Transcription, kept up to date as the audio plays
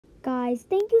Guys,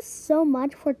 thank you so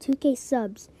much for 2K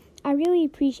subs. I really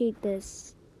appreciate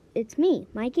this. It's me,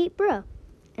 Mike 8 Bruh.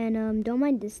 And don't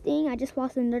mind this thing, I just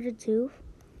lost another tooth.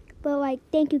 But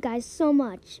thank you guys so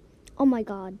much. Oh my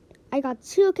god, I got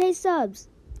 2K subs.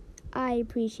 I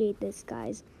appreciate this,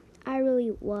 guys. I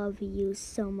really love you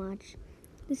so much.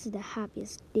 This is the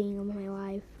happiest thing of my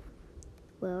life.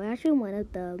 Well, actually one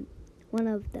of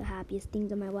the happiest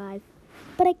things of my life.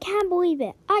 But I can't believe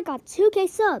it. I got 2K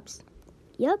subs.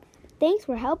 Yep. Thanks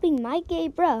for helping Mike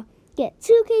 8 Bruh get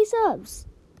 2K subs.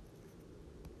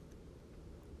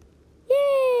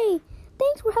 Yay!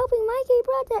 Thanks for helping Mike 8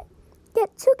 Bruh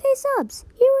get 2K subs.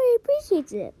 He really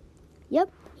appreciates it.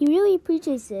 Yep, he really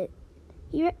appreciates it.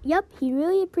 He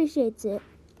really appreciates it.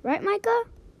 Right, Micah?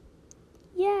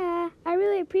 Yeah, I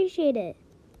really appreciate it.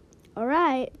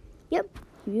 Alright. Yep,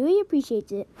 he really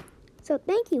appreciates it. So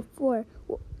thank you for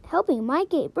helping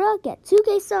Mike 8 Bruh get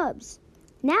 2K subs.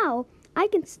 Now, I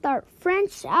can start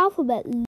French alphabet